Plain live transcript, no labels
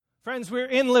Friends, we're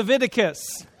in Leviticus.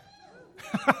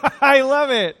 I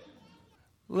love it.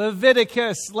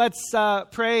 Leviticus. Let's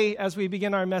pray as we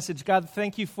begin our message. God,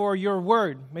 thank you for your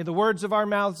word. May the words of our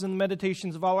mouths and the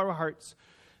meditations of all our hearts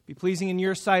be pleasing in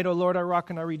your sight, O Lord, our rock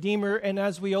and our redeemer. And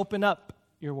as we open up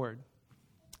your word,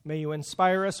 may you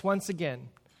inspire us once again.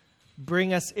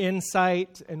 Bring us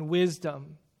insight and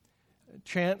wisdom.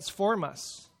 Transform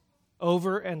us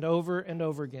over and over and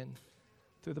over again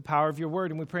through the power of your word.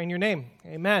 And we pray in your name.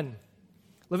 Amen.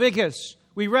 Leviticus.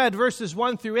 We read verses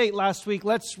 1 through 8 last week.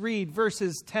 Let's read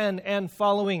verses 10 and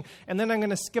following. And then I'm going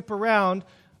to skip around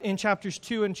in chapters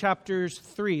 2 and chapters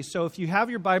 3. So if you have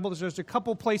your Bibles, there's a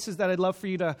couple places that I'd love for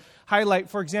you to highlight.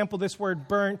 For example, this word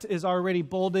burnt is already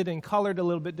bolded and colored a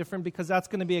little bit different because that's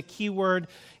going to be a key word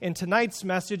in tonight's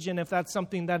message. And if that's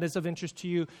something that is of interest to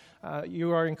you, you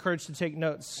are encouraged to take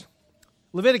notes.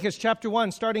 Leviticus chapter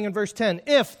 1, starting in verse 10.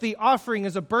 If the offering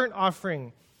is a burnt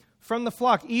offering from the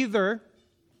flock,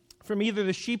 from either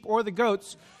the sheep or the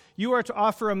goats, you are to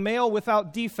offer a male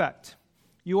without defect.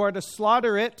 You are to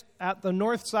slaughter it at the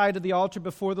north side of the altar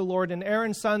before the Lord, and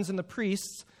Aaron's sons and the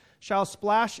priests shall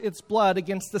splash its blood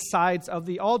against the sides of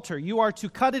the altar. You are to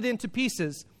cut it into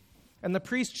pieces, and the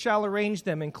priest shall arrange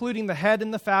them, including the head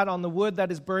and the fat on the wood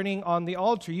that is burning on the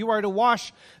altar. You are to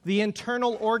wash the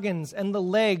internal organs and the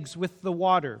legs with the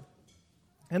water.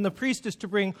 And the priest is to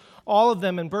bring all of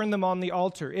them and burn them on the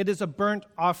altar. It is a burnt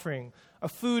offering, a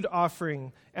food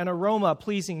offering, an aroma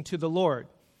pleasing to the Lord.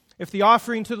 If the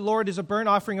offering to the Lord is a burnt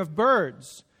offering of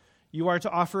birds, you are to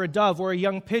offer a dove or a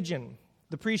young pigeon.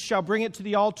 The priest shall bring it to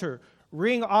the altar,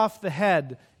 wring off the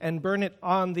head, and burn it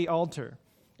on the altar.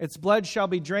 Its blood shall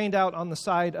be drained out on the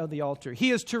side of the altar.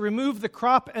 He is to remove the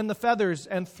crop and the feathers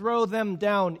and throw them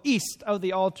down east of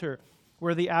the altar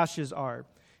where the ashes are.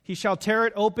 He shall tear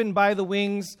it open by the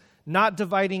wings, not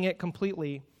dividing it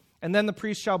completely. And then the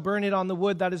priest shall burn it on the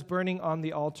wood that is burning on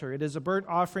the altar. It is a burnt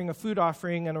offering, a food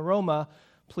offering, an aroma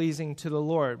pleasing to the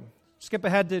Lord. Skip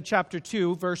ahead to chapter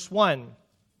 2, verse 1.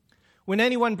 When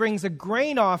anyone brings a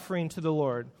grain offering to the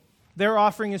Lord, their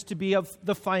offering is to be of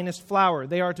the finest flour.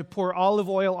 They are to pour olive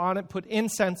oil on it, put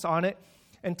incense on it,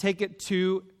 and take it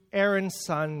to Aaron's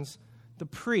sons, the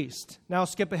priest. Now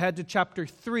skip ahead to chapter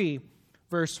 3,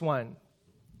 verse 1.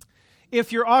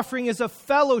 If your offering is a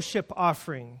fellowship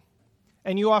offering,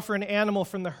 and you offer an animal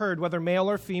from the herd, whether male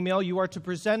or female, you are to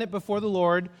present it before the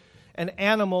Lord, an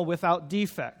animal without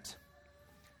defect.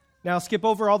 Now skip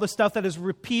over all the stuff that is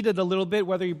repeated a little bit,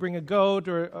 whether you bring a goat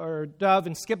or a dove,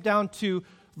 and skip down to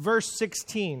verse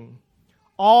 16.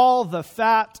 All the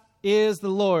fat is the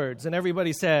Lord's. And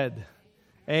everybody said,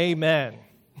 amen.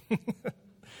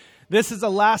 This is a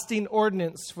lasting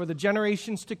ordinance for the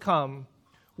generations to come.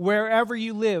 Wherever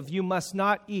you live, you must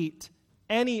not eat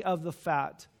any of the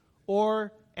fat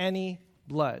or any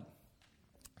blood.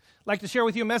 I'd like to share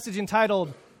with you a message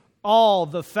entitled, All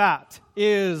the Fat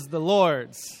is the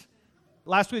Lord's.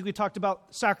 Last week we talked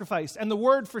about sacrifice, and the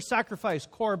word for sacrifice,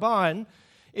 korban,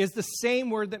 is the same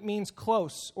word that means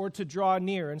close or to draw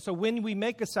near. And so when we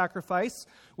make a sacrifice,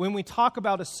 when we talk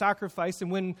about a sacrifice,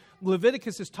 and when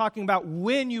Leviticus is talking about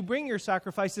when you bring your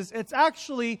sacrifices, it's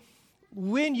actually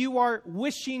when you are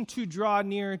wishing to draw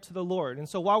near to the Lord. And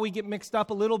so while we get mixed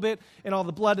up a little bit in all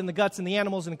the blood and the guts and the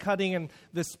animals and cutting and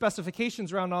the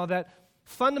specifications around all that,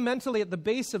 fundamentally at the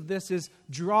base of this is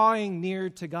drawing near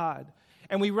to God.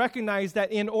 And we recognize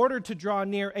that in order to draw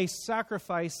near, a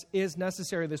sacrifice is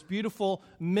necessary. This beautiful,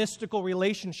 mystical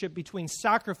relationship between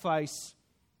sacrifice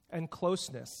and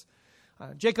closeness.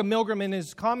 Jacob Milgram in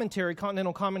his commentary,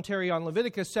 Continental Commentary on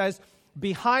Leviticus, says,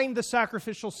 behind the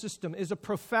sacrificial system is a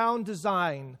profound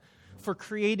design for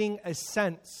creating a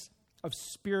sense of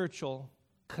spiritual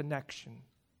connection.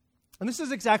 And this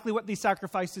is exactly what these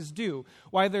sacrifices do,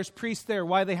 why there's priests there,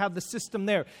 why they have the system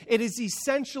there. It is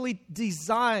essentially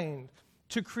designed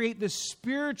to create this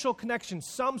spiritual connection,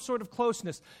 some sort of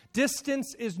closeness.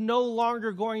 Distance is no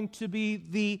longer going to be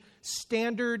the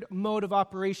standard mode of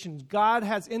operations. God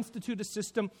has instituted a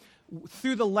system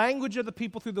through the language of the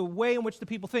people, through the way in which the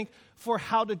people think, for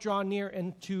how to draw near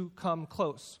and to come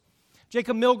close.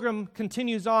 Jacob Milgram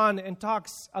continues on and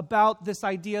talks about this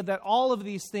idea that all of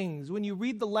these things, when you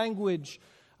read the language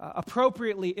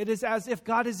appropriately, it is as if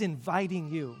God is inviting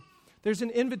you. There's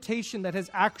an invitation that has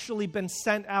actually been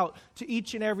sent out to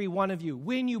each and every one of you.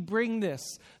 When you bring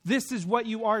this, this is what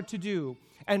you are to do.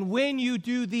 And when you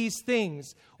do these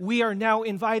things, we are now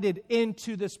invited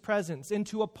into this presence,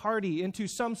 into a party, into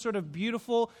some sort of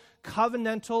beautiful,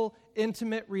 covenantal,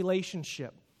 intimate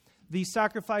relationship. These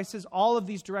sacrifices, all of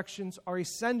these directions are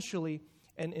essentially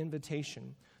an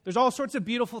invitation. There's all sorts of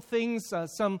beautiful things,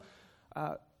 some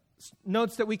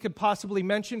notes that we could possibly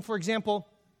mention. For example,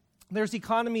 there's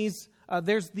economies,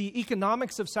 there's the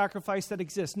economics of sacrifice that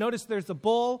exists. Notice there's a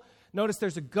bull, notice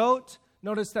there's a goat,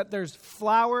 notice that there's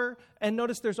flour, and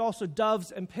notice there's also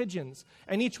doves and pigeons.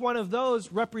 And each one of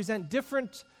those represent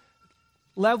different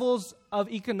levels of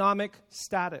economic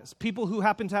status. People who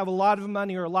happen to have a lot of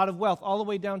money or a lot of wealth, all the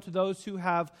way down to those who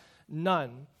have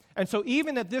none. And so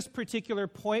even at this particular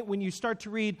point, when you start to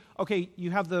read, okay,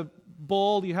 you have the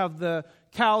bull, you have the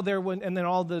cow there, and then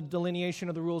all the delineation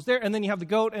of the rules there, and then you have the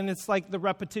goat, and it's like the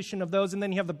repetition of those, and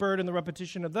then you have the bird and the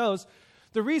repetition of those.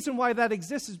 The reason why that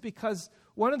exists is because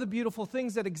one of the beautiful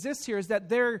things that exists here is that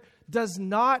there does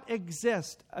not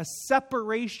exist a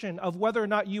separation of whether or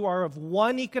not you are of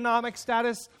one economic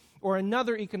status or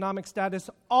another economic status.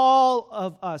 All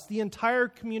of us, the entire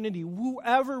community,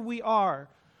 whoever we are,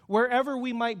 wherever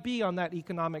we might be on that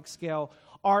economic scale,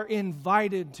 are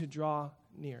invited to draw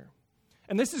near.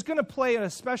 And this is going to play an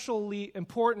especially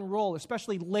important role,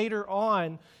 especially later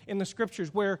on in the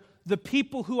Scriptures, where the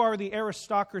people who are the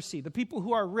aristocracy, the people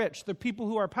who are rich, the people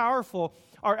who are powerful,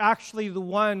 are actually the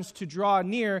ones to draw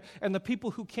near, and the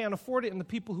people who can't afford it and the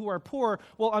people who are poor,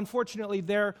 well, unfortunately,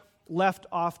 they're left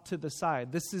off to the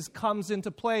side. This comes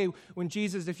into play when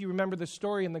Jesus, if you remember the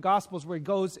story in the Gospels, where he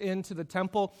goes into the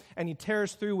temple and he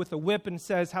tears through with a whip and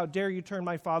says, "How dare you turn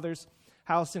my Father's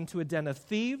house into a den of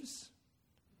thieves?"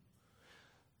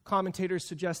 Commentators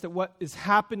suggest that what is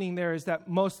happening there is that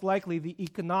most likely the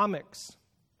economics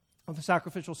of the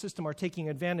sacrificial system are taking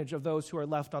advantage of those who are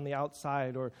left on the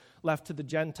outside or left to the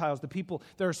Gentiles.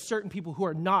 There are certain people who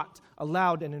are not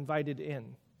allowed and invited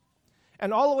in.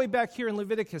 And all the way back here in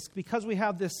Leviticus, because we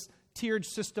have this tiered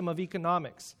system of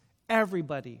economics,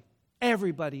 everybody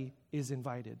is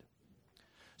invited.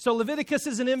 So Leviticus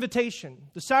is an invitation.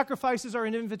 The sacrifices are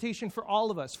an invitation for all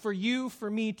of us, for you,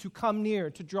 for me, to come near,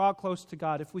 to draw close to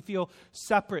God. If we feel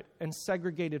separate and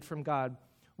segregated from God,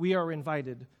 we are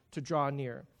invited to draw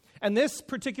near. And this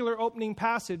particular opening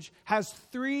passage has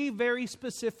three very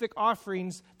specific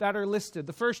offerings that are listed.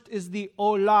 The first is the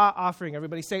Olah offering.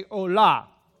 Everybody say Olah.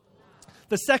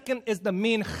 The second is the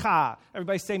Mincha.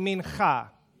 Everybody say Mincha.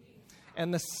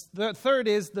 And the third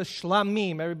is the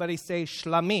Shlamim. Everybody say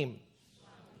Shlamim.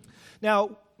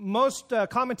 Now, most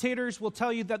commentators will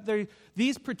tell you that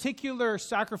these particular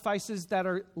sacrifices that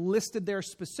are listed there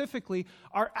specifically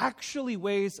are actually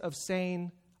ways of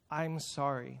saying, "I'm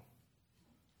sorry."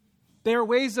 They are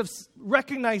ways of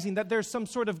recognizing that there's some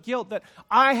sort of guilt, that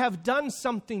I have done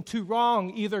something to wrong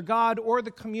either God or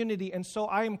the community, and so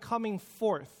I am coming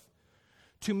forth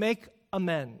to make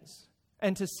amends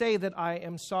and to say that I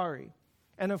am sorry.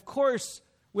 And of course,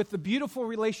 with the beautiful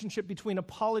relationship between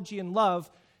apology and love,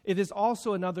 it is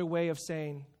also another way of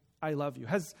saying, I love you.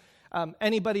 Has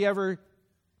anybody ever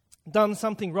done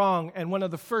something wrong, and one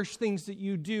of the first things that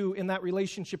you do in that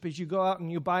relationship is you go out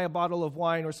and you buy a bottle of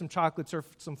wine or some chocolates or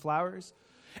some flowers,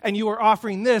 and you are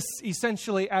offering this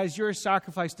essentially as your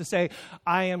sacrifice to say,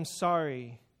 I am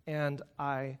sorry and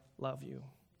I love you.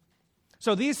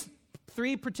 So these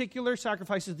three particular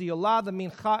sacrifices, the Olah, the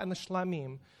Mincha, and the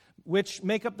Shlamim, which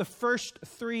make up the first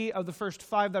three of the first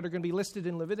five that are going to be listed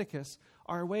in Leviticus,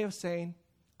 are a way of saying,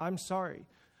 I'm sorry.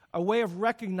 A way of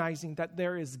recognizing that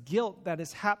there is guilt that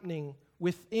is happening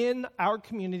within our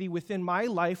community, within my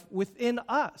life, within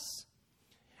us.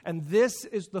 And this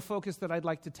is the focus that I'd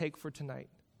like to take for tonight.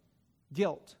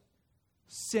 Guilt,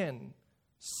 sin,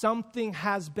 something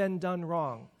has been done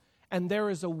wrong. And there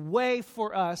is a way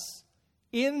for us,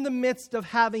 in the midst of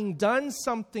having done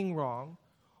something wrong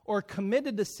or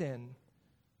committed a sin,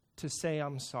 to say,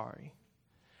 I'm sorry,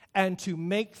 and to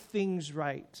make things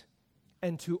right,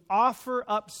 and to offer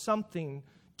up something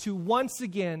to once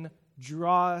again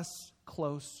draw us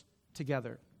close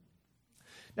together.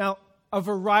 Now, a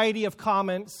variety of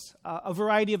comments, a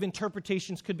variety of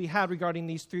interpretations could be had regarding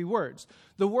these three words.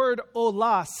 The word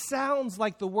Olah sounds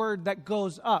like the word that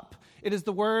goes up. It is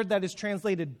the word that is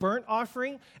translated burnt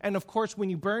offering. And of course, when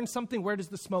you burn something, where does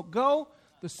the smoke go?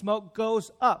 The smoke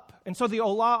goes up. And so the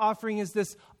Olah offering is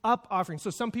this up offering.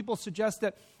 So some people suggest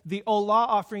that the Olah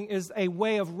offering is a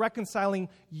way of reconciling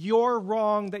your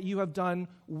wrong that you have done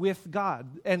with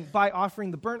God. And by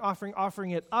offering the burnt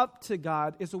offering it up to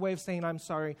God is a way of saying, I'm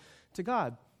sorry to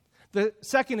God. The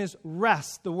second is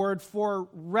rest. The word for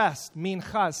rest,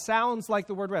 mincha, sounds like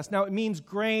the word rest. Now it means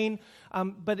grain,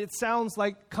 but it sounds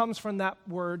like comes from that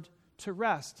word to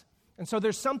rest. And so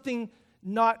there's something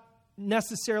not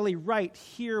necessarily right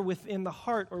here within the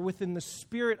heart or within the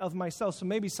spirit of myself. So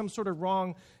maybe some sort of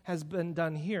wrong has been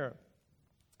done here.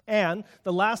 And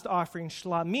the last offering,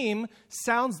 shlamim,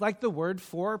 sounds like the word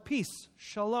for peace,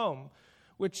 shalom,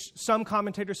 which some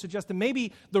commentators suggest that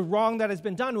maybe the wrong that has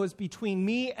been done was between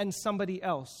me and somebody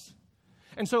else.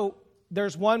 And so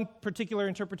there's one particular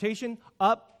interpretation,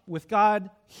 up with God,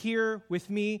 here with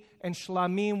me, and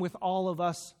shlamim with all of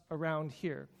us around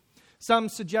here. Some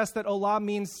suggest that olam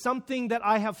means something that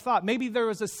I have thought. Maybe there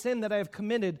was a sin that I have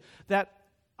committed that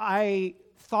I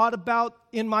thought about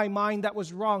in my mind that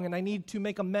was wrong, and I need to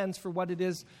make amends for what it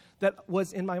is that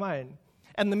was in my mind.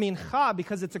 And the mincha,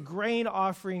 because it's a grain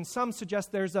offering, some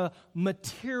suggest there's a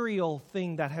material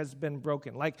thing that has been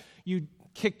broken. Like you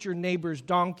kicked your neighbor's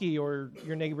donkey or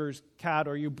your neighbor's cat,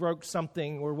 or you broke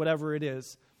something or whatever it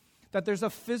is. That there's a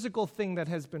physical thing that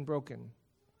has been broken.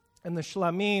 And the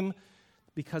shlamim,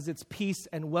 because it's peace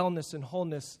and wellness and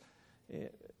wholeness,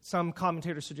 some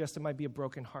commentators suggest it might be a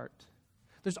broken heart.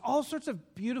 There's all sorts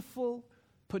of beautiful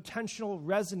potential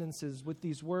resonances with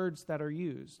these words that are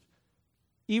used.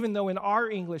 Even though in our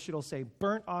English it'll say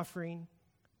burnt offering,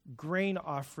 grain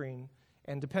offering,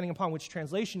 and depending upon which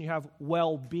translation you have,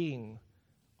 well-being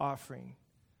offering.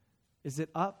 Is it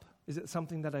up? Is it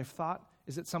something that I've thought?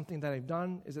 Is it something that I've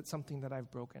done? Is it something that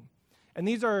I've broken? And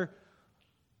these are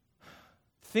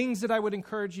things that I would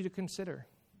encourage you to consider.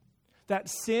 That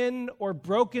sin or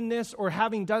brokenness or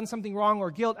having done something wrong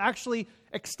or guilt actually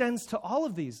extends to all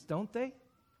of these, don't they?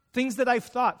 Things that I've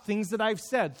thought, things that I've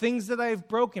said, things that I've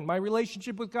broken, my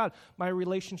relationship with God, my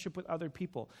relationship with other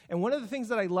people. And one of the things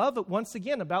that I love, once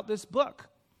again, about this book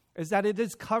is that it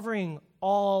is covering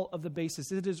all of the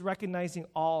bases. It is recognizing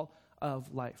all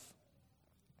of life.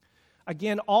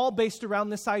 Again, all based around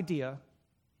this idea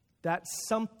that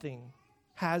something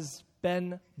has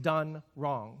been done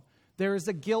wrong. There is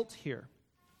a guilt here.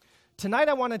 Tonight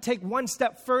I want to take one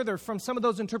step further from some of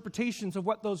those interpretations of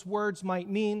what those words might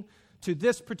mean to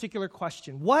this particular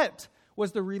question. What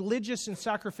was the religious and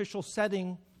sacrificial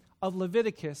setting of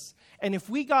Leviticus? And if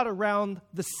we got around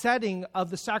the setting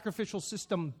of the sacrificial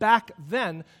system back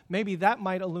then, maybe that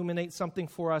might illuminate something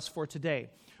for us for today.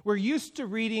 We're used to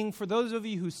reading, for those of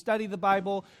you who study the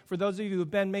Bible, for those of you who have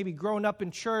been maybe grown up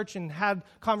in church and had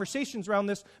conversations around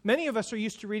this, many of us are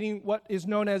used to reading what is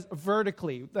known as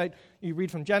vertically. Like you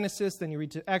read from Genesis, then you read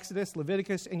to Exodus,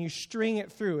 Leviticus, and you string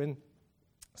it through. And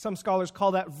some scholars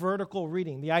call that vertical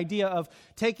reading, the idea of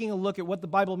taking a look at what the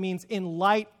Bible means in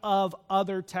light of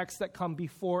other texts that come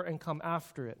before and come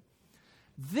after it.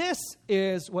 This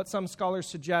is what some scholars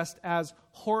suggest as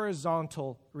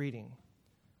horizontal reading.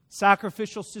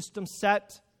 Sacrificial system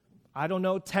set,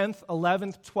 10th,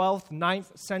 11th, 12th,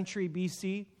 9th century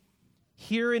BC,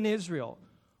 here in Israel.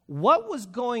 What was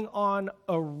going on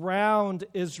around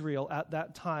Israel at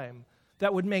that time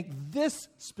that would make this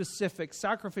specific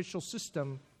sacrificial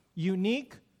system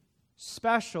unique,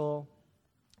 special,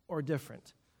 or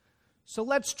different? So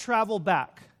let's travel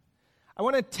back. I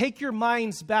want to take your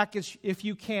minds back, if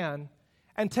you can,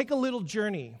 and take a little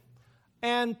journey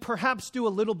and perhaps do a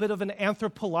little bit of an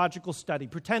anthropological study.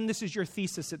 Pretend this is your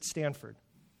thesis at Stanford.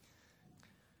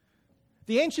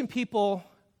 The ancient people,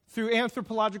 through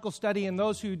anthropological study and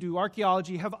those who do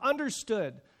archaeology, have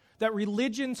understood that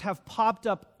religions have popped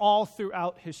up all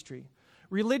throughout history.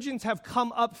 Religions have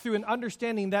come up through an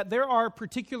understanding that there are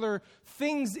particular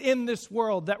things in this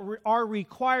world that are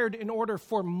required in order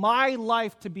for my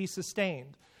life to be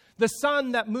sustained. The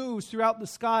sun that moves throughout the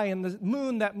sky and the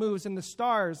moon that moves and the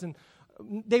stars, and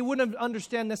they wouldn't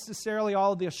understand necessarily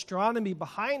all of the astronomy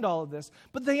behind all of this,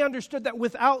 but they understood that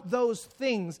without those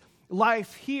things,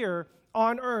 life here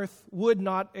on earth would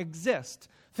not exist.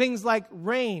 Things like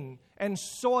rain and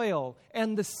soil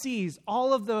and the seas,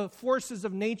 all of the forces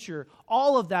of nature,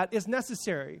 all of that is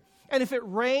necessary. And if it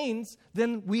rains,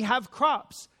 then we have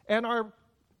crops and our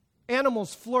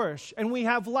animals flourish and we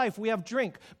have life, we have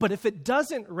drink. But if it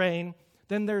doesn't rain,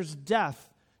 then there's death,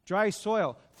 dry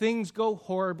soil. Things go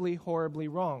horribly, horribly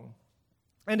wrong.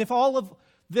 And if all of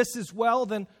this is well,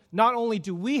 then not only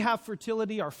do we have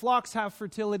fertility, our flocks have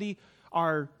fertility,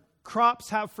 our crops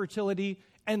have fertility,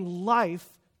 and life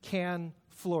can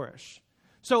flourish.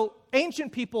 So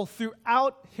ancient people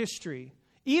throughout history,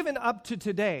 even up to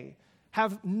today,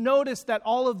 have noticed that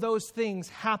all of those things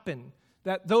happen,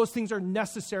 that those things are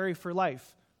necessary for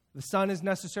life. The sun is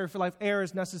necessary for life, air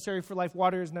is necessary for life,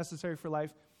 water is necessary for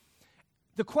life.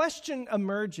 The question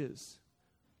emerges,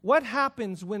 what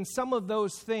happens when some of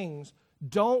those things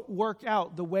don't work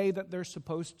out the way that they're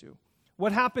supposed to?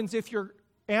 What happens if your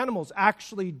animals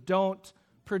actually don't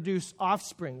produce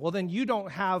offspring? Well, then you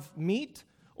don't have meat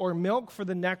or milk for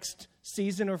the next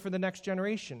season or for the next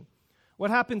generation.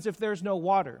 What happens if there's no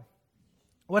water?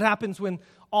 What happens when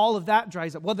all of that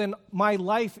dries up? Well, then my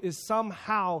life is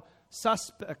somehow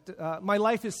suspect. My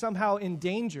life is somehow in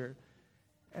danger.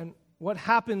 And what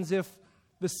happens if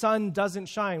the sun doesn't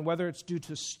shine, whether it's due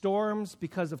to storms,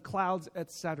 because of clouds,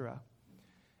 etc.?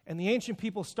 And the ancient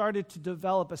people started to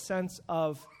develop a sense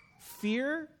of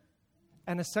fear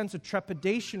and a sense of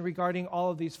trepidation regarding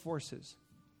all of these forces.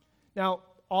 Now,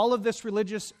 all of this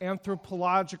religious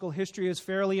anthropological history is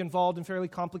fairly involved and fairly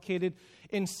complicated.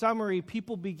 In summary,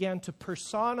 people began to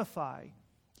personify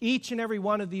each and every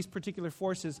one of these particular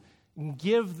forces and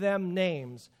give them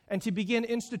names, and to begin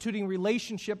instituting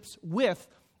relationships with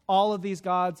all of these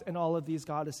gods and all of these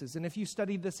goddesses. And if you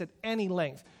study this at any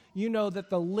length, you know that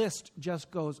the list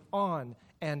just goes on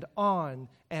and on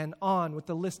and on with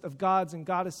the list of gods and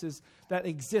goddesses that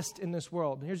exist in this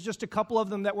world. Here's just a couple of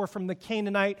them that were from the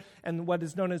Canaanite and what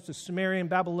is known as the Sumerian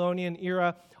Babylonian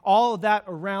era, all of that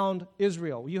around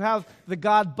Israel. You have the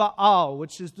god Baal,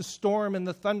 which is the storm and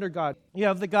the thunder god. You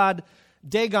have the god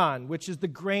Dagon, which is the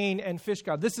grain and fish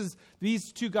god.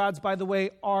 These two gods, by the way,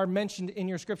 are mentioned in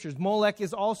your scriptures. Molech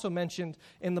is also mentioned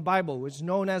in the Bible, which is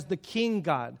known as the king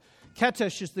god.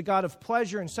 Ketesh is the god of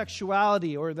pleasure and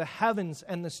sexuality, or the heavens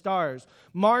and the stars.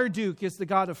 Marduk is the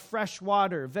god of fresh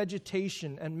water,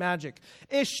 vegetation, and magic.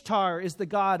 Ishtar is the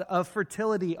god of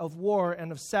fertility, of war,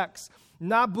 and of sex.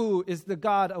 Nabu is the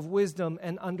god of wisdom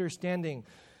and understanding.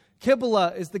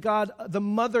 Kibbalah is the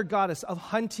mother goddess of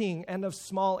hunting and of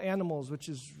small animals, which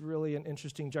is really an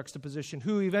interesting juxtaposition,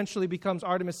 who eventually becomes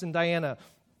Artemis and Diana,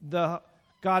 the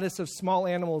goddess of small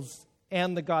animals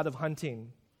and the god of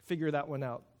hunting. Figure that one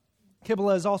out.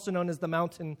 Kibbalah is also known as the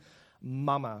mountain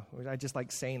mama. I just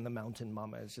like saying the mountain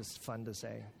mama. It's just fun to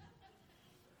say.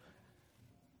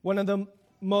 One of the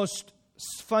most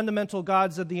fundamental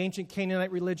gods of the ancient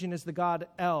Canaanite religion is the god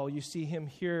El. You see him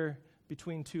here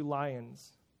between two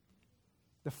lions.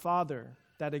 The Father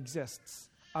that exists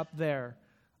up there,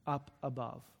 up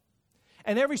above.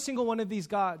 And every single one of these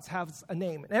gods has a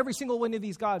name. And every single one of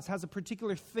these gods has a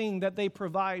particular thing that they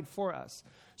provide for us.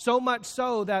 So much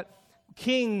so that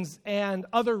kings and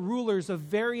other rulers of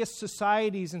various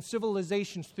societies and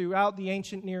civilizations throughout the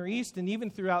ancient Near East and even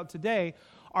throughout today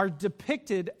are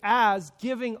depicted as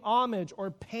giving homage or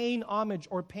paying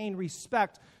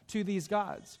respect to these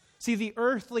gods. See, the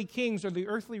earthly kings or the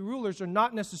earthly rulers are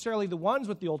not necessarily the ones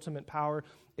with the ultimate power.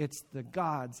 It's the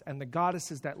gods and the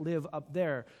goddesses that live up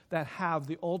there that have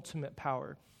the ultimate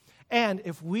power. And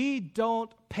if we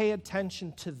don't pay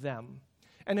attention to them,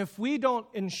 and if we don't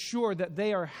ensure that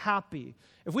they are happy,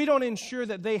 if we don't ensure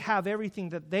that they have everything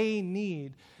that they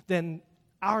need, then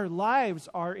our lives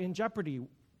are in jeopardy.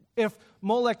 If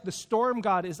Molech, the storm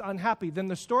god, is unhappy, then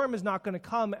the storm is not going to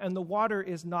come and the water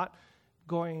is not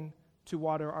going to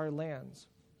water our lands.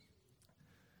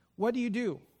 What do you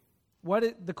do?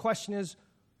 The question is,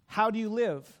 how do you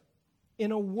live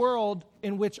in a world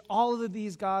in which all of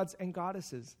these gods and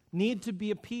goddesses need to be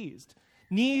appeased,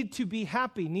 need to be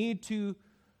happy, need to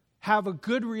have a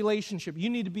good relationship? You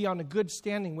need to be on a good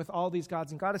standing with all these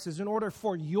gods and goddesses in order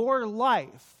for your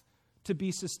life to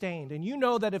be sustained. And you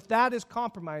know that if that is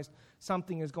compromised,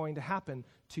 something is going to happen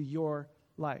to your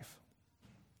life.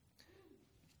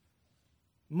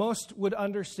 Most would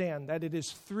understand that it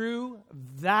is through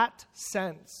that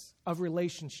sense of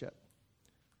relationship,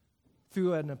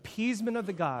 through an appeasement of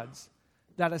the gods,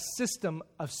 that a system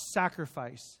of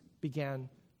sacrifice began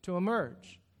to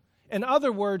emerge. In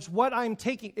other words, what I'm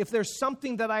taking, if there's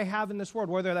something that I have in this world,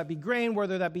 whether that be grain,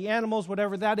 whether that be animals,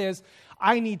 whatever that is,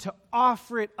 I need to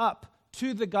offer it up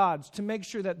to the gods to make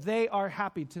sure that they are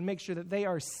happy, to make sure that they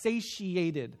are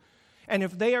satiated. And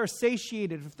if they are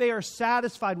satiated, if they are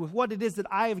satisfied with what it is that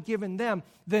I have given them,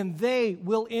 then they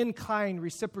will in kind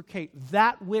reciprocate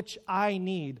that which I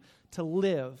need to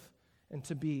live and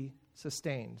to be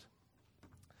sustained.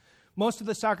 Most of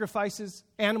the sacrifices,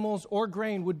 animals or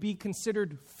grain, would be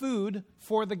considered food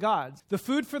for the gods. The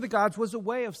food for the gods was a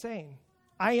way of saying,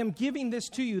 I am giving this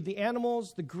to you, the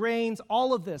animals, the grains,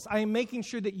 all of this. I am making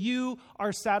sure that you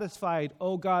are satisfied,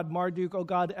 O God Marduk, O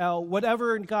God El,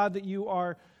 whatever God that you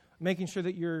are making sure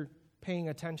that you're paying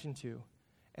attention to.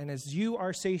 And as you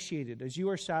are satiated, as you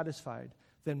are satisfied,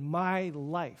 then my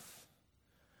life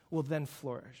will then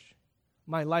flourish.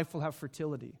 My life will have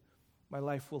fertility. My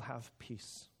life will have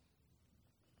peace.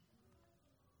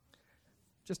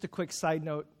 Just a quick side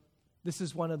note. This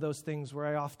is one of those things where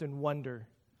I often wonder,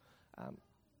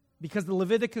 because the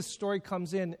Leviticus story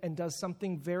comes in and does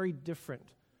something very different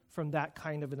from that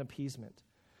kind of an appeasement.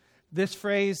 This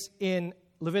phrase in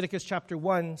Leviticus chapter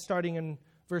 1, starting in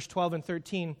verse 12 and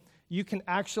 13, you can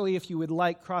actually, if you would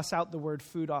like, cross out the word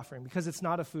food offering, because it's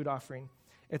not a food offering.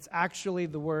 It's actually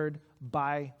the word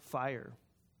by fire.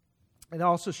 It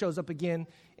also shows up again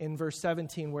in verse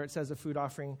 17 where it says a food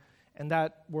offering, and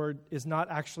that word is not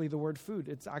actually the word food.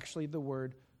 It's actually the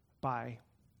word by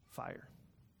fire.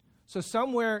 So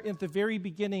somewhere at the very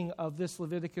beginning of this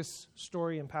Leviticus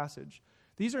story and passage,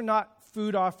 These are not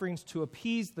food offerings to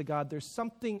appease the god. There's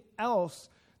something else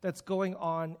that's going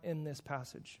on in this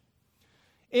passage.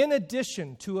 In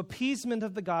addition to appeasement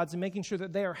of the gods and making sure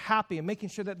that they are happy and making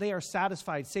sure that they are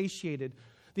satisfied, satiated,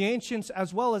 the ancients,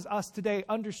 as well as us today,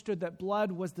 understood that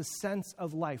blood was the sense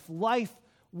of life. Life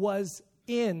was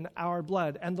in our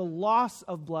blood, and the loss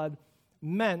of blood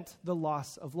meant the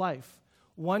loss of life.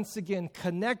 Once again,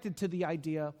 connected to the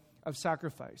idea of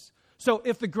sacrifice. So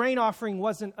if the grain offering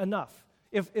wasn't enough,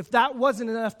 if that wasn't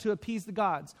enough to appease the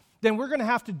gods, then we're going to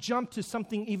have to jump to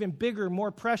something even bigger, more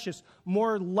precious,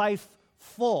 more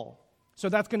life-full. So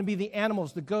that's going to be the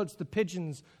animals, the goats, the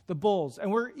pigeons, the bulls.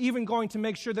 And we're even going to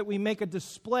make sure that we make a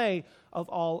display of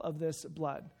all of this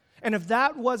blood. And if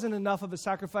that wasn't enough of a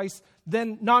sacrifice,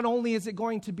 then not only is it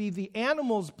going to be the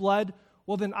animal's blood,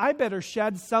 well, then I better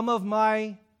shed some of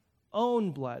my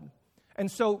own blood. And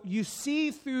so you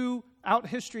see throughout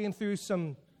history and through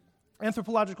some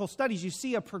anthropological studies, you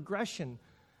see a progression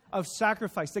of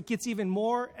sacrifice that gets even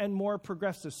more and more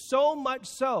progressive. So much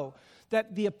so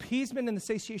that the appeasement and the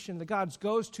satiation of the gods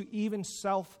goes to even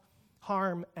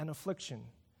self-harm and affliction.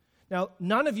 Now,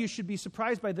 none of you should be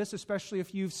surprised by this, especially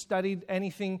if you've studied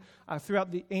anything throughout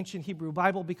the ancient Hebrew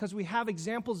Bible, because we have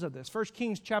examples of this. 1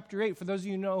 Kings chapter 8, for those of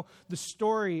you who know the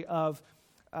story of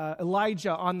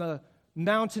Elijah on the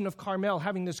mountain of Carmel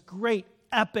having this great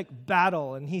epic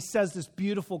battle. And he says this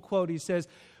beautiful quote. He says,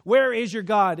 "Where is your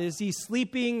God? Is he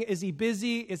sleeping? Is he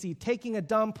busy? Is he taking a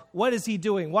dump? What is he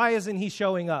doing? Why isn't he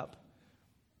showing up?"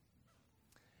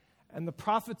 And the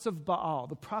prophets of Baal,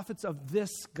 the prophets of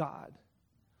this God,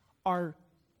 are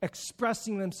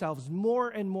expressing themselves more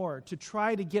and more to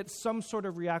try to get some sort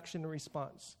of reaction and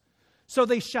response. So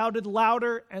they shouted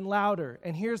louder and louder.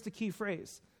 And here's the key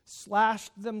phrase: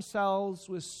 slashed themselves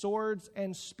with swords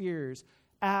and spears,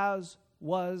 as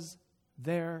was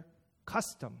their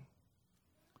custom.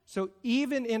 So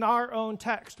even in our own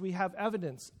text, we have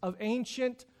evidence of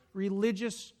ancient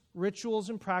religious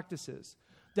rituals and practices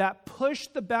that push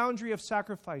the boundary of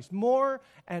sacrifice more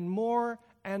and more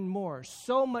and more,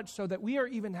 so much so that we are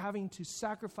even having to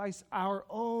sacrifice our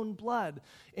own blood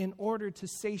in order to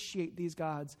satiate these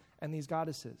gods and these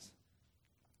goddesses.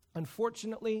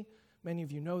 Unfortunately, many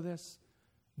of you know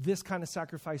this kind of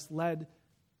sacrifice led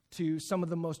to some of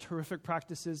the most horrific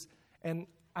practices, and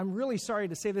I'm really sorry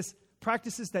to say this,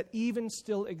 practices that even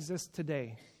still exist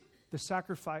today, the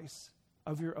sacrifice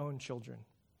of your own children.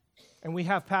 And we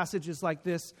have passages like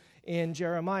this in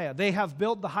Jeremiah. They have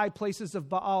built the high places of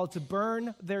Baal to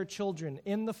burn their children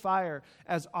in the fire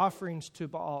as offerings to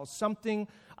Baal, something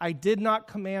I did not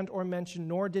command or mention,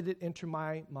 nor did it enter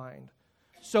my mind.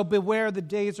 So beware, the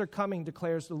days are coming,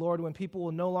 declares the Lord, when people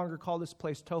will no longer call this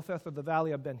place Topheth or the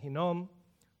valley of Ben Hinnom,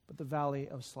 but the valley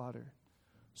of slaughter.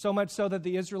 So much so that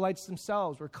the Israelites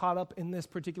themselves were caught up in this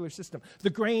particular system. The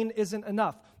grain isn't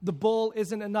enough. The bull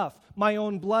isn't enough. My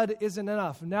own blood isn't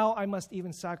enough. Now I must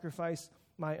even sacrifice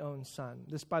my own son.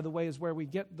 This, by the way, is where we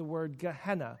get the word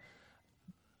Gehenna.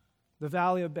 The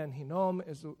valley of Ben Hinnom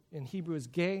in Hebrew is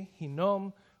Ge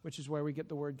Hinnom, which is where we get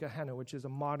the word Gehenna, which is a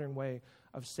modern way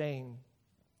of saying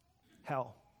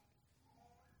hell.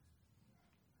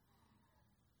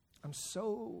 I'm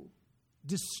so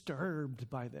disturbed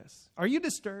by this. Are you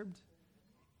disturbed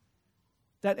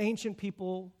that ancient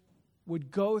people would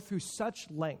go through such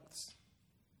lengths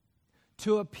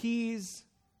to appease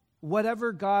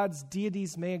whatever gods,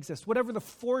 deities may exist, whatever the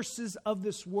forces of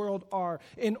this world are,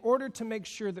 in order to make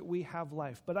sure that we have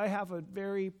life? But I have a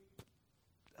very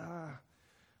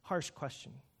harsh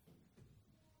question.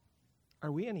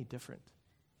 Are we any different?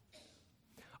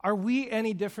 Are we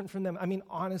any different from them? I mean,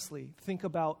 honestly, think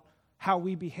about how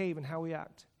we behave and how we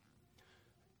act.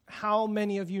 How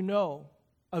many of you know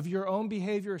of your own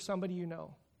behavior or somebody you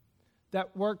know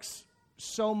that works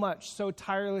so much, so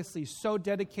tirelessly, so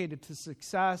dedicated to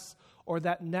success or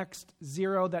that next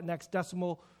zero, that next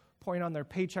decimal point on their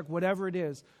paycheck, whatever it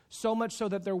is, so much so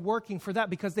that they're working for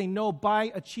that because they know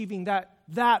by achieving that,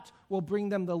 that will bring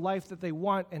them the life that they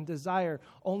want and desire,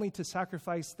 only to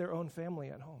sacrifice their own family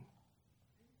at home?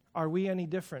 Are we any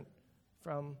different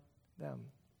from them?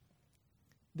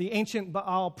 The ancient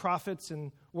Baal prophets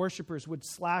and worshipers would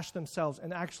slash themselves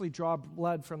and actually draw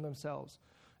blood from themselves.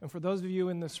 And for those of you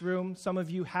in this room, some of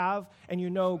you have, and you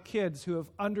know kids who have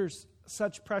under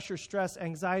such pressure, stress,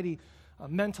 anxiety,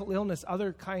 mental illness,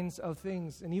 other kinds of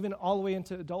things, and even all the way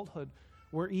into adulthood,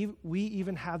 where we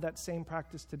even have that same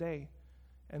practice today.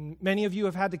 And many of you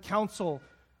have had to counsel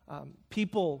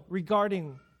people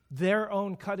regarding their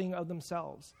own cutting of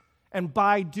themselves. And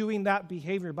by doing that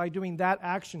behavior, by doing that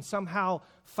action, somehow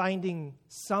finding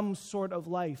some sort of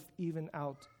life even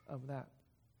out of that.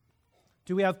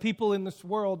 Do we have people in this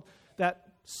world that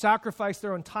sacrifice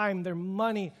their own time, their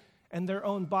money, and their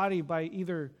own body by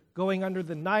either going under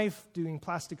the knife, doing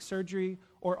plastic surgery,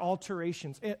 or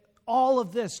alterations. All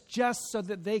of this just so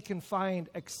that they can find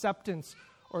acceptance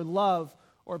or love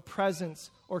or presence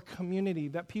or community,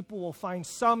 that people will find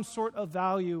some sort of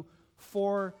value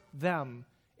for them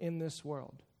in this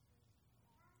world.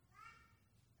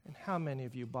 And how many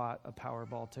of you bought a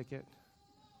Powerball ticket?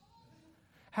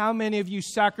 How many of you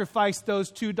sacrificed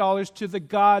those $2 to the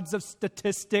gods of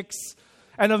statistics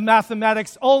and of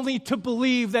mathematics only to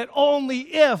believe that only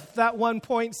if that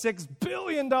 $1.6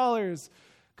 billion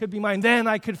could be mine, then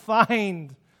I could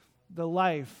find the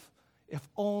life. If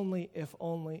only, if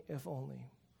only, if only.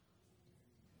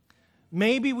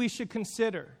 Maybe we should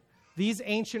consider these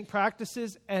ancient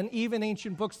practices and even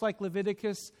ancient books like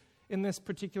Leviticus in this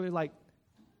particular light.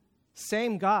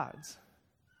 Same gods,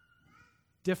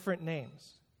 different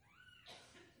names.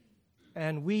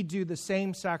 And we do the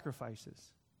same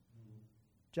sacrifices,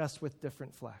 just with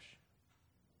different flesh.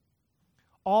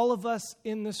 All of us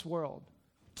in this world,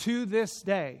 to this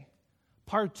day,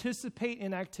 participate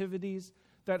in activities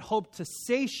that hope to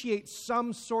satiate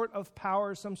some sort of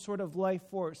power, some sort of life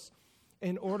force,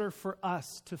 in order for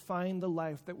us to find the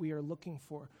life that we are looking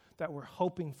for, that we're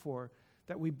hoping for,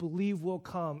 that we believe will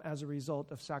come as a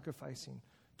result of sacrificing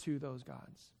to those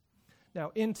gods.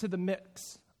 Now, into the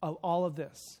mix of all of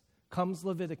this comes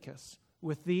Leviticus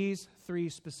with these three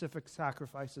specific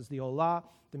sacrifices, the Olah,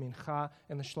 the Mincha,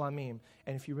 and the Shlamim.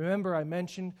 And if you remember, I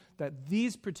mentioned that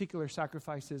these particular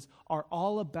sacrifices are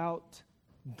all about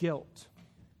guilt.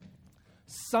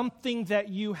 Something that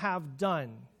you have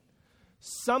done.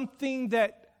 Something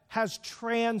that has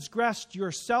transgressed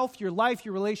yourself, your life,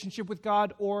 your relationship with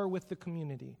God, or with the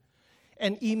community.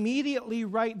 And immediately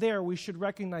right there, we should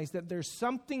recognize that there's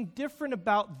something different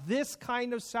about this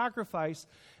kind of sacrifice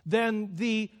than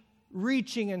the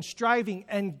reaching and striving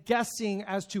and guessing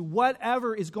as to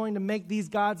whatever is going to make these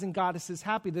gods and goddesses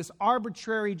happy. This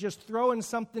arbitrary, just throwing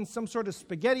something, some sort of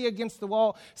spaghetti against the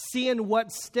wall, seeing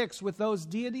what sticks with those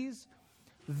deities.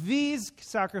 These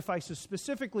sacrifices,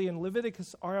 specifically in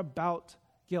Leviticus, are about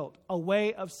guilt, a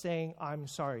way of saying, I'm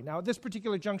sorry. Now, at this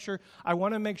particular juncture, I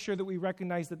want to make sure that we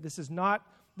recognize that this is not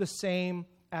the same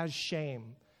as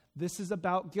shame. This is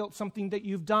about guilt, something that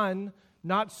you've done,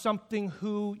 not something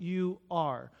who you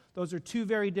are. Those are two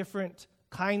very different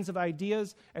kinds of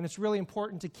ideas, and it's really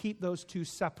important to keep those two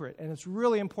separate. And it's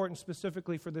really important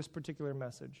specifically for this particular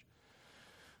message.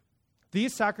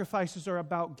 These sacrifices are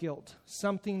about guilt,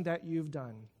 something that you've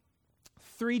done.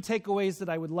 3 takeaways that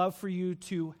I would love for you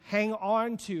to hang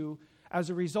on to as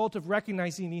a result of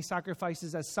recognizing these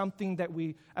sacrifices as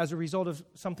a result of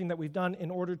something that we've done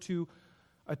in order to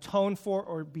atone for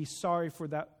or be sorry for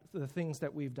the things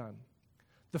that we've done.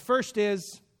 The first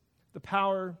is the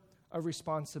power of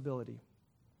responsibility.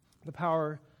 The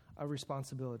power of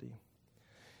responsibility.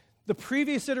 The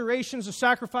previous iterations of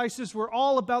sacrifices were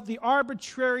all about the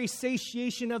arbitrary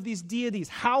satiation of these deities.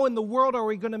 How in the world are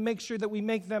we going to make sure that we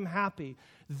make them happy?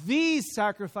 These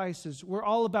sacrifices were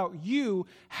all about you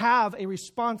have a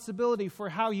responsibility for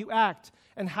how you act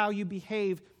and how you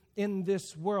behave in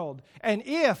this world. And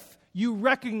if you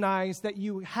recognize that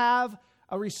you have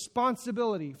a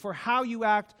responsibility for how you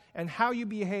act and how you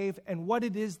behave and what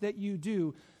it is that you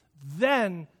do,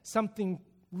 then something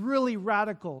really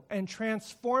radical and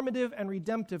transformative and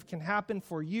redemptive can happen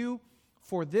for you,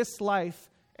 for this life,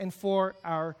 and for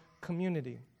our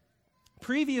community.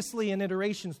 Previously in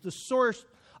iterations, the source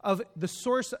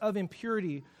of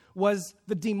impurity was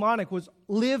the demonic, was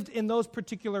lived in those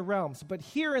particular realms. But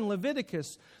here in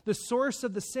Leviticus, the source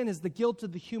of the sin is the guilt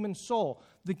of the human soul,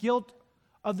 the guilt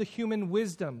of the human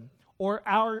wisdom, or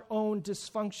our own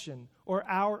dysfunction, or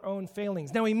our own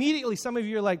failings. Now, immediately, some of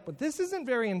you are like, but this isn't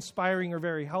very inspiring or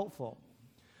very helpful.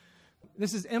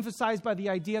 This is emphasized by the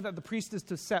idea that the priest is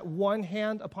to set one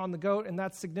hand upon the goat, and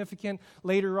that's significant.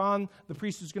 Later on, the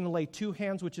priest is going to lay 2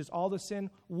 hands, which is all the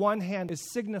sin. One hand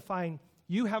is signifying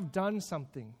you have done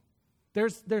something.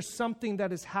 There's something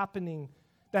that is happening,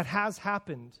 that has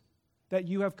happened, that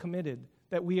you have committed,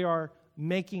 that we are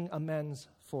making amends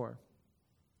for.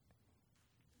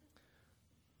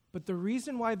 But the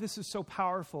reason why this is so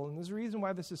powerful, and the reason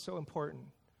why this is so important,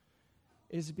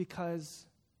 is because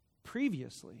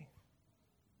previously,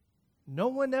 no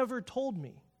one ever told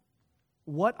me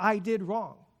what I did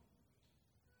wrong.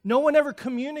 No one ever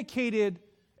communicated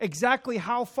exactly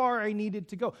how far I needed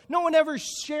to go. No one ever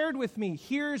shared with me,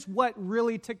 here's what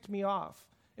really ticked me off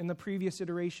in the previous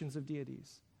iterations of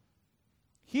deities.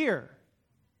 Here,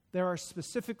 there are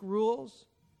specific rules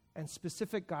and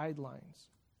specific guidelines.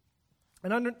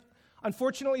 And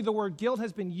unfortunately, the word guilt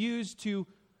has been used to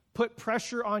put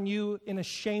pressure on you in a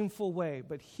shameful way.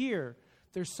 But here,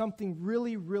 there's something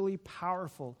really, really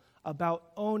powerful about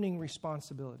owning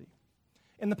responsibility.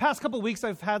 In the past couple of weeks,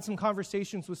 I've had some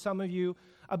conversations with some of you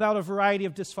about a variety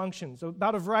of dysfunctions,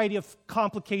 about a variety of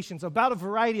complications, about a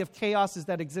variety of chaoses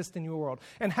that exist in your world.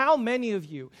 And how many of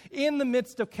you, in the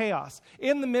midst of chaos,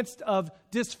 in the midst of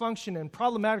dysfunction and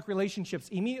problematic relationships,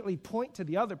 immediately point to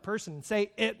the other person and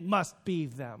say, it must be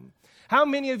them? How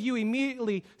many of you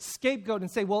immediately scapegoat and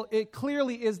say, well, it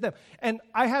clearly is them? And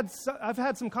I've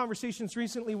had some conversations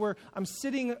recently where I'm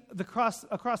sitting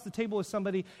across the table with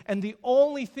somebody, and the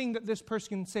only thing that this person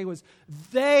can say was,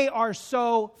 they are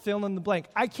so fill in the blank.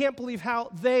 I can't believe how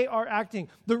they are acting.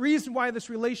 The reason why this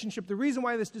relationship, the reason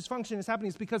why this dysfunction is happening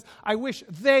is because I wish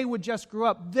they would just grow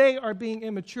up. They are being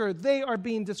immature. They are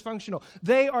being dysfunctional.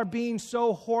 They are being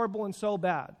so horrible and so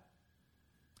bad.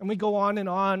 And we go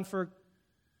on for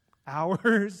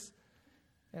hours,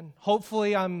 and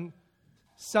hopefully I'm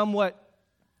somewhat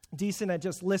decent at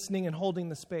just listening and holding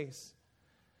the space.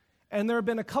 And there have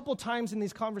been a couple times in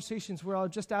these conversations where I'll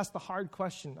just ask the hard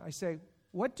question. I say,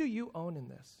 what do you own in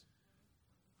this?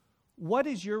 What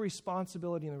is your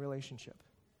responsibility in the relationship?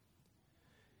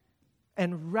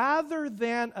 And rather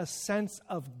than a sense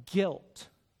of guilt,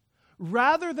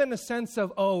 rather than a sense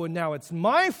of, oh, and now it's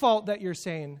my fault that you're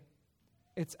saying,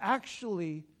 it's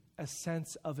actually a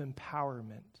sense of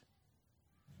empowerment.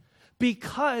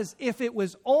 Because if it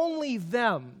was only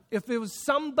them, if it was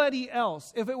somebody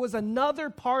else, if it was another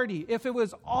party, if it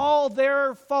was all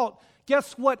their fault,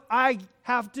 guess what I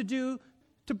have to do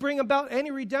to bring about any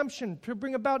redemption, to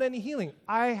bring about any healing?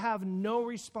 I have no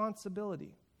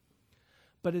responsibility.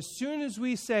 But as soon as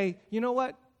we say, you know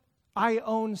what? I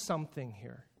own something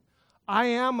here. I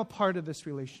am a part of this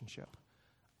relationship.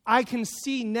 I can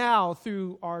see now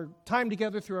through our time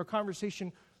together, through our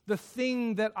conversation, the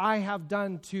thing that I have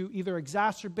done to either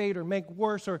exacerbate or make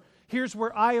worse, or here's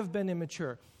where I have been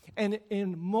immature. And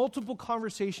in multiple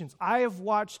conversations, I have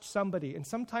watched somebody, and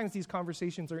sometimes these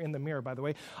conversations are in the mirror, by the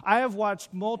way. I have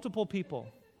watched multiple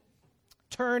people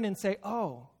turn and say,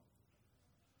 oh,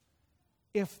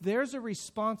 if there's a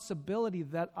responsibility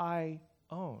that I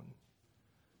own,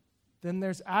 then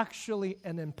there's actually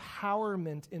an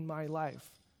empowerment in my life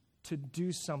to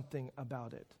do something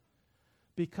about it.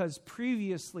 Because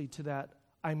previously to that,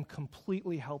 I'm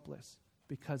completely helpless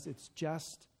because it's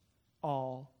just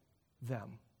all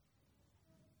them.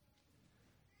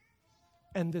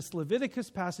 And this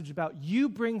Leviticus passage about you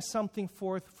bring something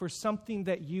forth for something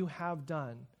that you have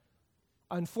done,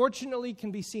 unfortunately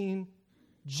can be seen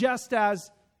just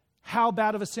as how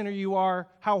bad of a sinner you are,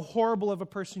 how horrible of a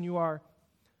person you are.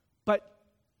 But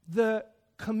the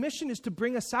commission is to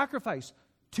bring a sacrifice,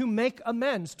 to make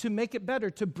amends, to make it better,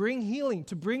 to bring healing,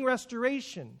 to bring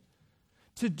restoration,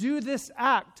 to do this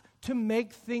act, to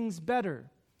make things better.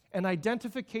 An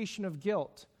identification of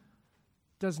guilt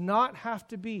does not have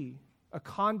to be a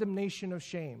condemnation of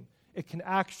shame. It can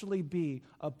actually be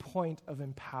a point of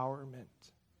empowerment.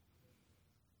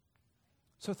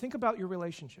 So think about your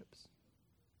relationships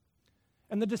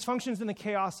and the dysfunctions and the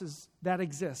chaoses that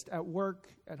exist at work,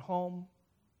 at home.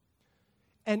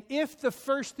 And if the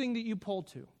first thing that you pull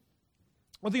to,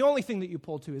 or the only thing that you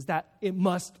pull to, is that it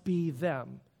must be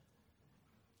them,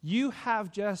 you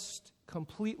have just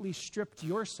completely stripped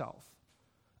yourself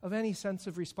of any sense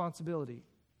of responsibility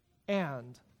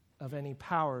and of any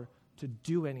power to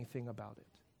do anything about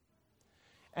it.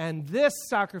 And this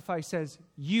sacrifice says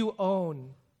you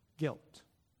own guilt.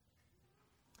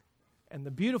 And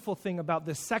the beautiful thing about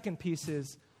this second piece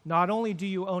is not only do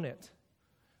you own it,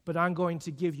 but I'm going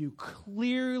to give you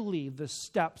clearly the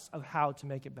steps of how to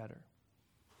make it better.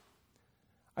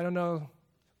 I don't know,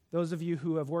 those of you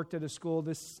who have worked at a school,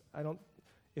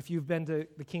 if you've been to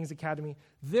the King's Academy,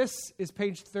 this is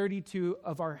page 32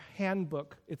 of our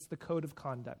handbook. It's the Code of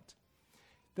Conduct.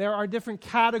 There are different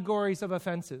categories of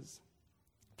offenses.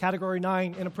 Category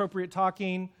 9, inappropriate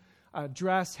talking,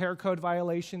 dress, hair code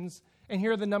violations, and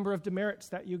here are the number of demerits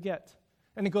that you get.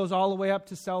 And it goes all the way up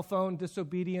to cell phone,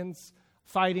 disobedience,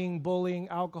 fighting, bullying,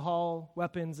 alcohol,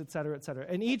 weapons, etc., etc.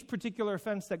 And each particular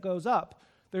offense that goes up,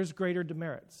 there's greater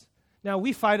demerits. Now,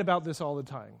 we fight about this all the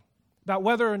time, about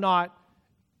whether or not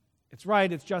it's right,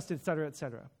 it's just, etc.,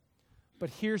 etc.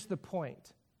 But here's the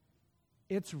point.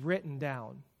 It's written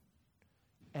down,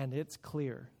 and it's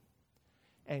clear.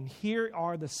 And here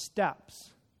are the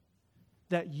steps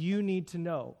that you need to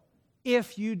know.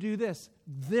 If you do this,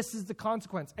 this is the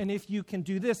consequence. And if you can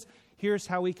do this, here's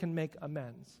how we can make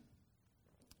amends.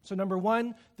 So number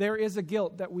 1, there is a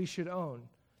guilt that we should own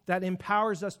that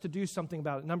empowers us to do something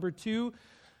about it. Number 2,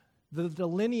 the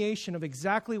delineation of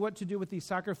exactly what to do with these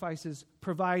sacrifices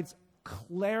provides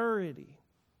clarity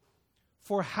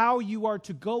for how you are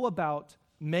to go about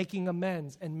making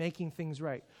amends and making things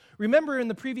right. Remember in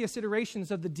the previous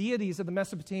iterations of the deities of the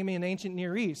Mesopotamian ancient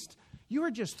Near East, you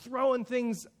were just throwing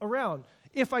things around.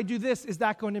 If I do this, is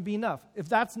that going to be enough? If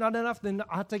that's not enough, then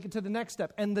I'll take it to the next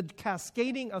step. And the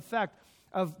cascading effect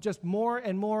of just more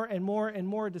and more and more and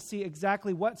more to see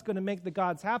exactly what's going to make the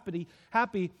gods happy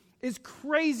is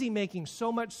crazy making,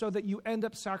 so much so that you end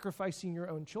up sacrificing your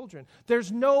own children.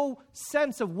 There's no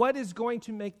sense of what is going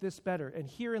to make this better. And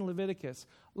here in Leviticus,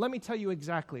 let me tell you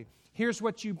exactly. Here's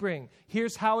what you bring.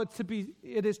 Here's how it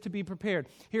is to be prepared.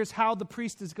 Here's how the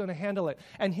priest is going to handle it.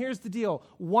 And here's the deal.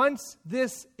 Once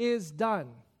this is done,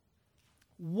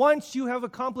 once you have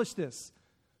accomplished this,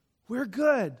 we're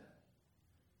good.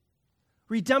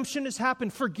 Redemption has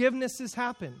happened. Forgiveness has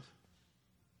happened.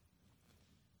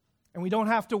 And we don't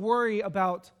have to worry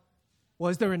about,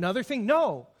 was there another thing?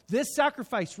 No. This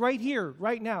sacrifice right here,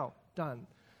 right now, done.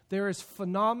 There is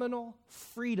phenomenal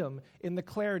freedom in the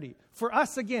clarity. For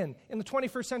us, again, in the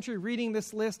 21st century, reading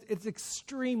this list, it's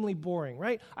extremely boring,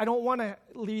 right? I don't want to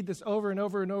read this over and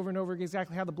over and over and over,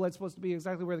 exactly how the blood's supposed to be,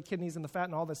 exactly where the kidneys and the fat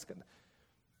and all this.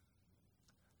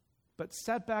 But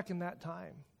set back in that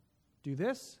time. Do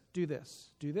this, do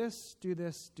this, do this, do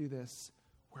this, do this.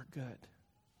 We're good.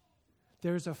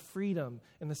 There's a freedom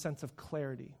in the sense of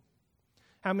clarity.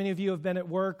 How many of you have been at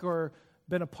work or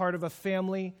been a part of a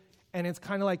family, and it's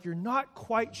kind of like you're not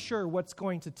quite sure what's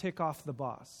going to tick off the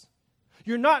boss?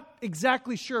 You're not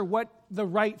exactly sure what the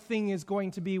right thing is going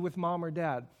to be with mom or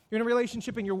dad. You're in a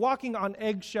relationship and you're walking on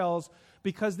eggshells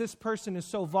because this person is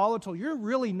so volatile. You're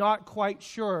really not quite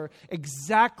sure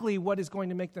exactly what is going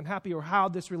to make them happy or how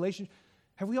this relationship...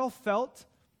 Have we all felt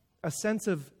a sense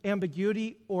of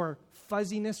ambiguity or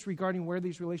fuzziness regarding where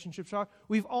these relationships are?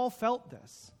 We've all felt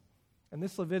this. And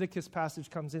this Leviticus passage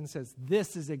comes in and says,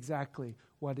 this is exactly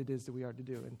what it is that we are to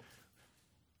do. And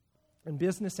in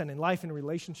business and in life and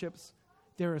relationships,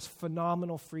 there is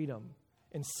phenomenal freedom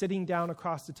in sitting down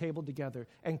across the table together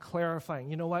and clarifying,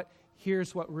 you know what,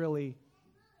 here's what really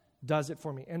does it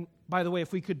for me. And by the way,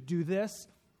 if we could do this,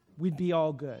 we'd be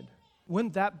all good.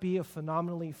 Wouldn't that be a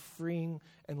phenomenally freeing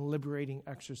and liberating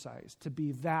exercise, to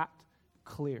be that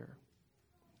clear?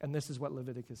 And this is what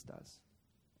Leviticus does.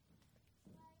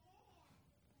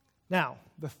 Now,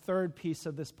 the third piece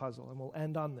of this puzzle, and we'll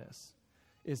end on this,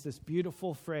 is this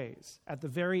beautiful phrase at the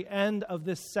very end of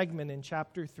this segment in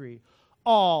chapter 3,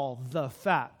 all the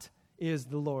fat is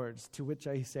the Lord's, to which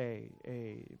I say,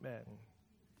 amen.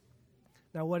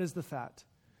 Now, what is the fat?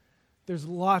 There's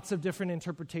lots of different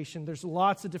interpretation. There's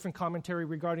lots of different commentary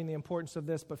regarding the importance of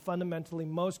this, but fundamentally,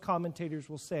 most commentators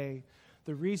will say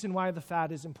the reason why the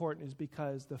fat is important is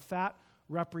because the fat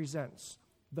represents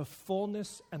the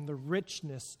fullness and the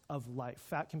richness of life.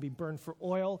 Fat can be burned for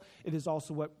oil. It is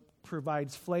also what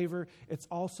provides flavor. It's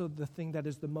also the thing that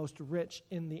is the most rich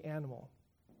in the animal.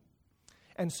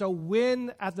 And so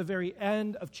when at the very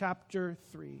end of chapter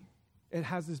 3, it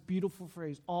has this beautiful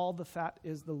phrase, all the fat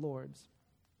is the Lord's.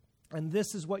 And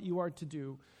this is what you are to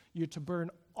do. You're to burn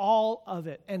all of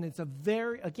it. And it's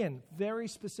very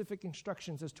specific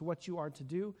instructions as to what you are to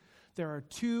do. There are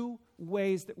two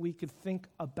ways that we could think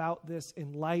about this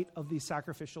in light of these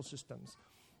sacrificial systems.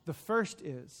 The first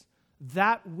is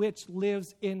that which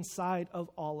lives inside of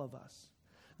all of us.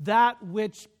 That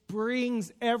which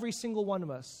brings every single one of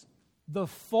us the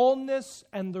fullness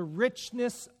and the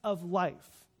richness of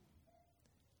life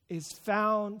is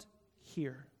found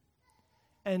here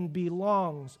and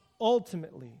belongs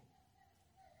ultimately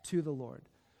to the Lord.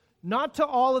 Not to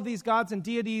all of these gods and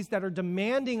deities that are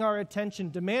demanding our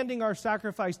attention, demanding our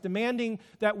sacrifice, demanding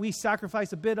that we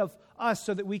sacrifice a bit of us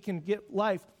so that we can get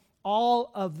life.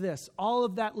 All of this, all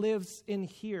of that lives in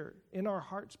here, in our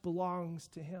hearts, belongs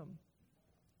to Him.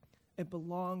 It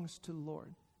belongs to the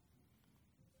Lord.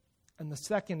 And the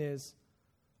second is,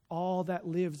 all that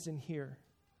lives in here,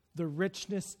 the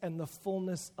richness and the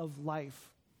fullness of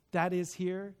life that is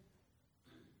here,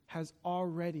 has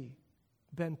already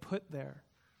been put there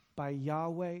by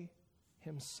Yahweh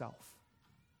Himself.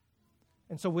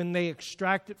 And so when they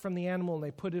extract it from the animal and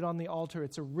they put it on the altar,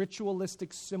 it's a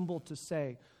ritualistic symbol to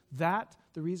say that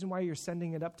the reason why you're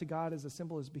sending it up to God as a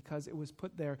symbol is because it was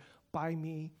put there by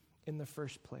me in the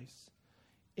first place.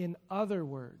 In other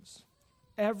words,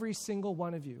 every single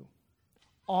one of you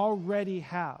already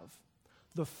have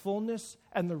the fullness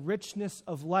and the richness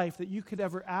of life that you could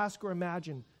ever ask or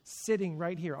imagine sitting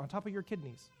right here on top of your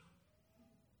kidneys.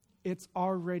 It's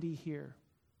already here.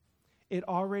 It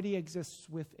already exists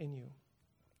within you.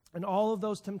 And all of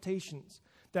those temptations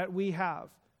that we have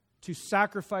to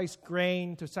sacrifice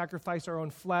grain, to sacrifice our own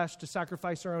flesh, to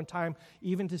sacrifice our own time,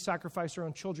 even to sacrifice our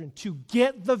own children, to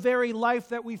get the very life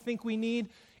that we think we need,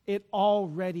 it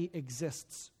already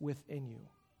exists within you.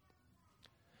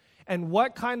 And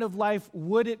what kind of life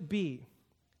would it be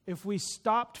if we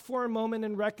stopped for a moment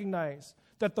and recognized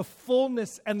that the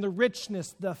fullness and the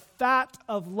richness, the fat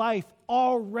of life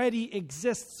already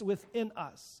exists within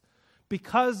us?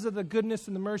 Because of the goodness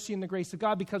and the mercy and the grace of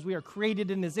God, because we are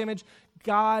created in His image,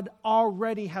 God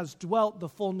already has dwelt the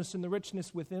fullness and the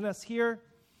richness within us here.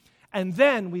 And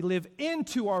then we live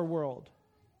into our world,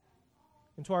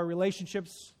 into our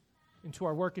relationships, into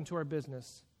our work, into our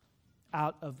business,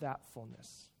 out of that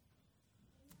fullness.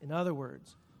 In other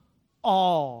words,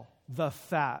 all the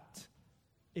fat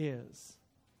is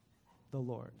the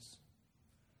Lord's.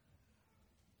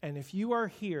 And if you are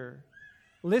here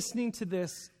listening to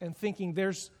this and thinking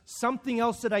there's something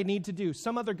else that I need to do,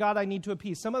 some other God I need to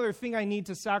appease, some other thing I need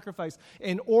to sacrifice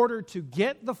in order to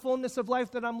get the fullness of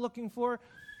life that I'm looking for,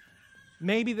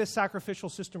 maybe this sacrificial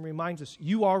system reminds us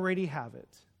you already have it.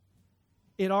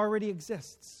 It already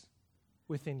exists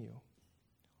within you.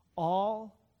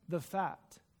 All the fat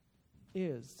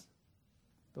is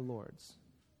the Lord's.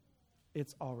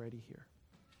 It's already here.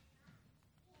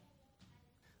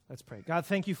 Let's pray. God,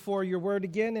 thank you for your word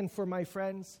again and for my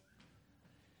friends.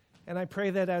 And I pray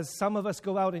that as some of us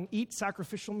go out and eat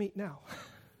sacrificial meat now,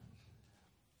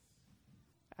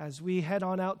 as we head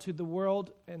on out to the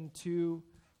world and to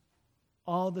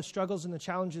all the struggles and the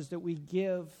challenges that we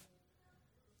give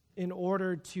in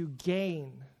order to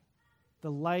gain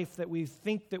the life that we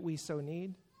think that we so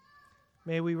need,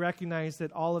 may we recognize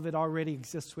that all of it already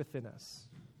exists within us.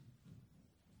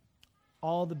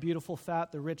 All the beautiful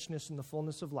fat, the richness, and the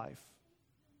fullness of life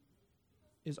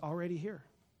is already here.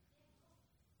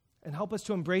 And help us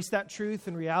to embrace that truth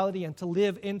and reality and to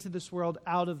live into this world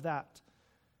out of that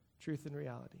truth and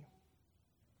reality.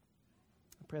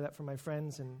 I pray that for my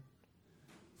friends and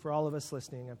for all of us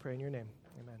listening. I pray in your name.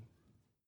 Amen.